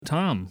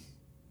Tom,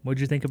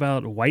 what'd you think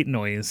about White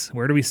Noise?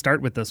 Where do we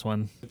start with this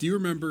one? Do you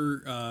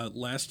remember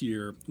last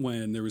year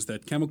when there was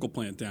that chemical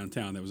plant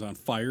downtown that was on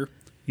fire?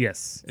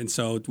 Yes. And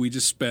so we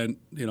just spent,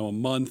 a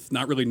month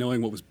not really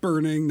knowing what was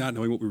burning, not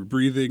knowing what we were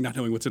breathing, not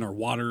knowing what's in our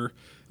water. And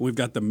we've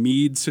got the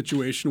Mead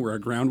situation where our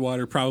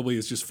groundwater probably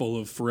is just full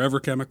of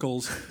forever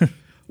chemicals.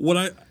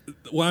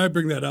 Why I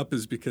bring that up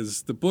is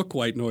because the book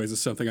White Noise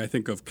is something I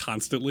think of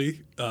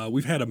constantly.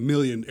 We've had a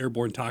million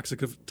airborne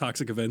toxic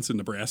events in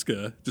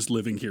Nebraska just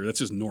living here. That's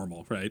just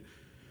normal, right?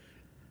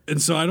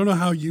 And so I don't know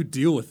how you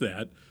deal with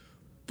that.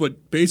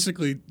 But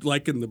basically,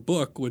 like in the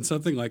book, when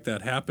something like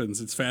that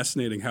happens, it's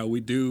fascinating how we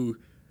do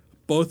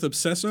both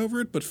obsess over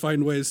it, but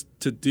find ways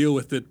to deal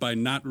with it by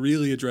not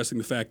really addressing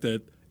the fact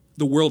that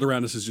the world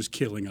around us is just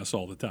killing us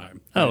all the time.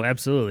 Right? Oh,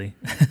 absolutely.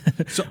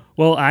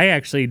 Well, I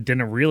actually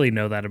didn't really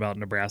know that about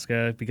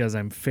Nebraska because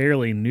I'm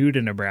fairly new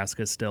to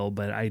Nebraska still,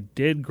 but I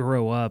did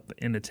grow up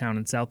in a town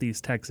in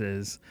southeast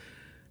Texas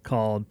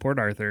called Port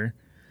Arthur,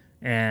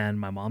 and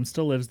my mom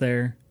still lives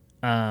there,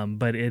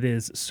 but it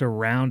is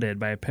surrounded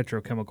by a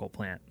petrochemical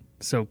plant.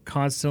 So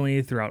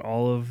constantly throughout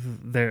all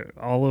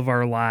of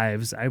our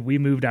lives, we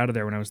moved out of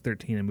there when I was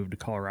 13 and moved to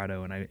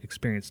Colorado, and I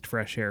experienced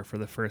fresh air for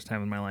the first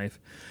time in my life.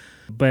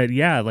 But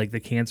yeah, like the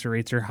cancer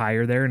rates are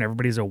higher there, and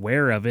everybody's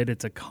aware of it.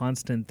 It's a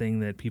constant thing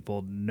that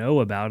people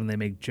know about, and they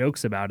make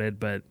jokes about it,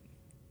 but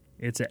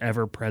it's an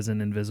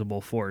ever-present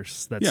invisible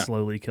force that's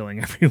slowly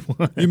killing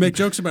everyone. You make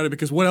jokes about it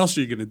because what else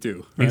are you going to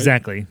do? Right?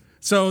 Exactly.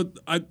 So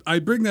I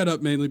bring that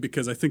up mainly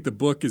because I think the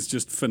book is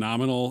just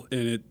phenomenal,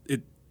 and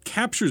it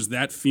captures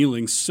that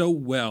feeling so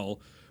well,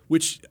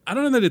 which I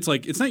don't know that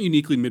it's not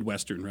uniquely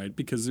Midwestern, right?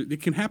 Because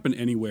it can happen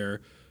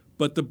anywhere.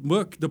 But the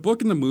book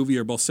and the movie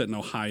are both set in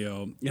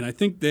Ohio, and I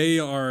think they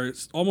are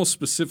almost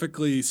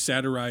specifically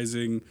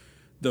satirizing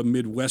the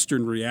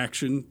Midwestern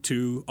reaction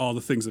to all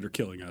the things that are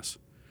killing us.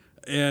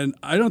 And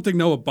I don't think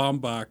Noah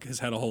Baumbach has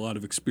had a whole lot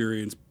of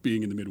experience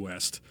being in the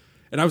Midwest.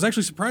 And I was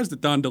actually surprised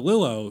that Don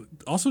DeLillo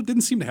also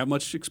didn't seem to have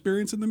much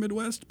experience in the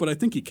Midwest, but I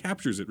think he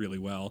captures it really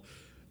well.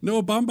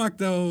 Noah Baumbach,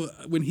 though,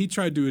 when he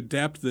tried to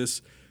adapt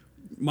this,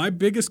 my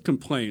biggest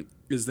complaint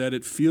is that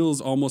it feels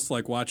almost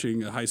like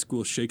watching a high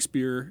school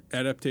Shakespeare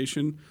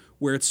adaptation,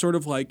 where it's sort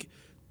of like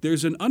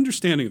there's an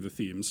understanding of the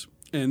themes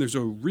and there's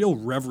a real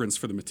reverence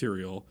for the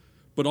material,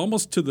 but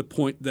almost to the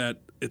point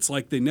that it's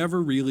like they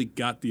never really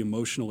got the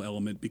emotional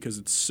element because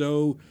it's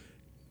so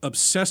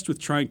obsessed with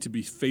trying to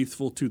be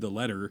faithful to the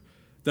letter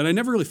that I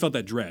never really felt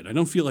that dread. I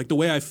don't feel like the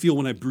way I feel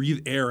when I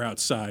breathe air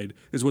outside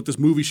is what this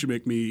movie should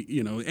make me,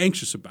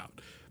 anxious about.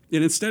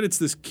 And instead, it's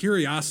this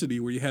curiosity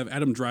where you have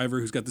Adam Driver,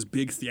 who's got this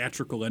big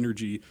theatrical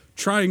energy,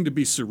 trying to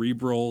be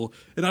cerebral.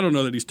 And I don't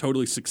know that he's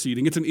totally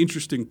succeeding. It's an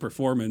interesting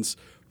performance,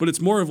 but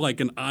it's more of like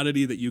an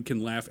oddity that you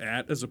can laugh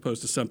at as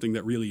opposed to something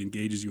that really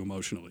engages you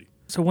emotionally.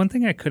 So one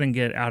thing I couldn't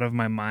get out of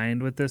my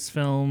mind with this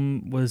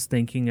film was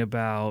thinking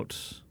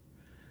about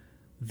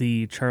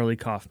the Charlie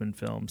Kaufman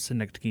film,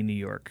 Synecdoche, New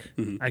York.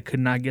 Mm-hmm. I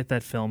could not get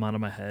that film out of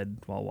my head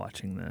while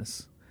watching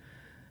this.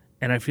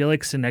 And I feel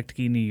like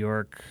Synecdoche, New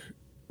York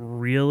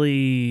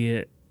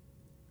really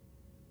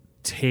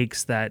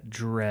takes that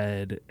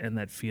dread and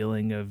that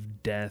feeling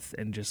of death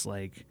and just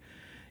like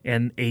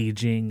and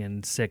aging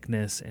and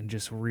sickness and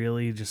just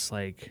really just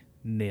like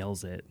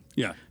nails it.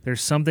 Yeah.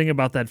 There's something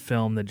about that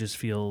film that just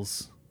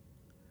feels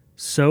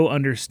so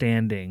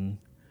understanding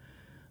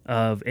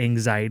of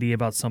anxiety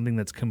about something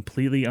that's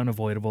completely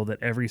unavoidable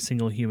that every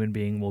single human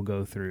being will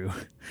go through.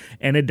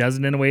 And it does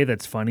it in a way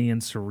that's funny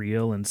and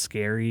surreal and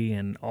scary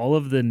and all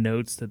of the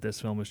notes that this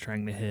film is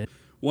trying to hit.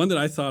 One that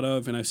I thought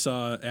of, and I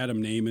saw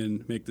Adam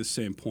Naiman make the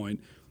same point,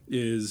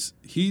 is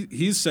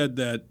he's said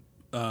that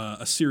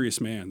A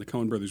Serious Man, the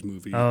Coen Brothers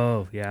movie,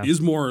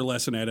 is more or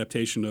less an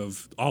adaptation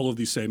of all of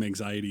these same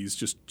anxieties,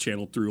 just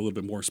channeled through a little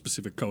bit more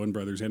specific Coen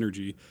Brothers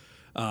energy.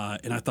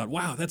 And I thought,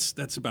 wow,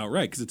 that's about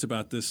right, because it's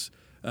about this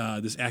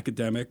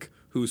academic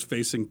who's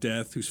facing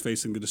death, who's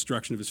facing the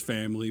destruction of his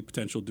family,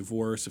 potential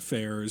divorce,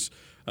 affairs,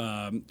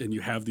 and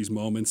you have these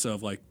moments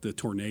of like the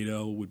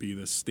tornado would be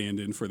the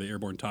stand-in for the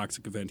airborne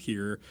toxic event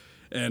here.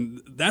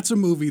 And that's a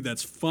movie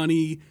that's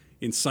funny,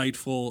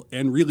 insightful,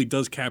 and really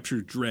does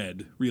capture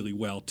dread really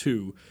well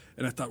too.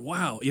 And I thought,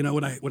 wow,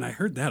 when I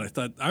heard that, I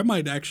thought I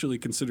might actually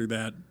consider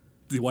that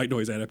the White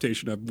Noise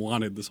adaptation I've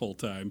wanted this whole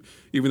time,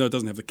 even though it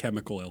doesn't have the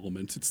chemical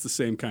element. It's the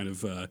same kind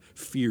of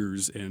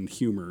fears and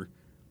humor.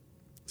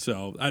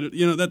 So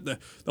that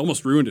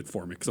almost ruined it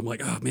for me because I'm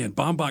like, oh man,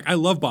 Baumbach. I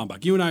love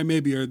Baumbach. You and I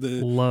maybe are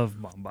love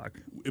Baumbach.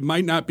 It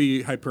might not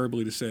be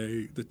hyperbole to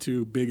say the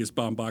two biggest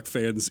Baumbach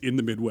fans in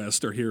the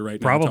Midwest are here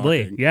right now.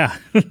 Probably, talking. Yeah.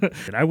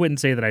 I wouldn't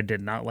say that I did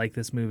not like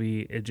this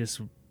movie. It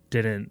just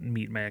didn't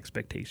meet my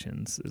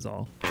expectations. Is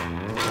all. Would you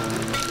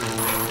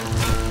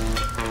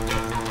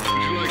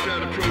like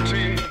that a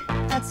protein?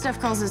 That stuff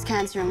causes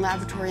cancer in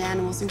laboratory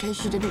animals, in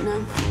case you didn't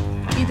know.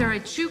 Either I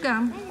chew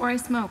gum or I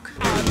smoke.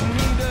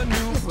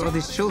 What are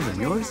these children,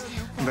 yours?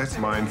 That's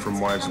mine from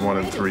wives 1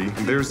 and 3.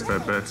 There's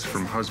Babette's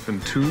from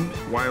husband 2.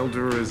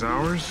 Wilder is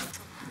ours.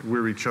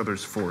 We're each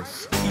other's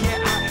fourth.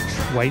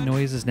 White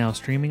Noise is now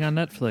streaming on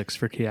Netflix.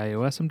 For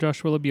KIOS, I'm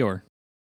Joshua LeBure.